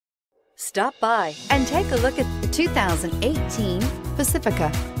Stop by and take a look at the 2018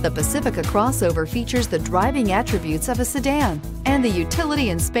 Pacifica. The Pacifica crossover features the driving attributes of a sedan and the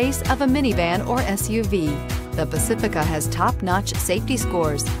utility and space of a minivan or SUV. The Pacifica has top-notch safety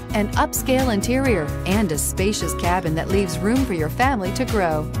scores, an upscale interior, and a spacious cabin that leaves room for your family to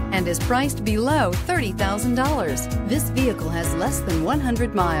grow, and is priced below $30,000. This vehicle has less than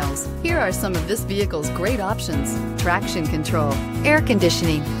 100 miles. Here are some of this vehicle's great options: traction control, air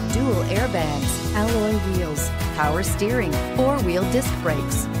conditioning, dual airbags, alloy wheels, power steering, four-wheel disc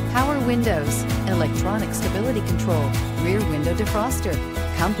brakes, power windows, electronic stability control, rear window defroster,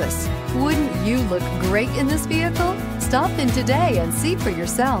 compass. Wouldn't you look great in this vehicle? Stop in today and see for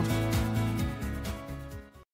yourself.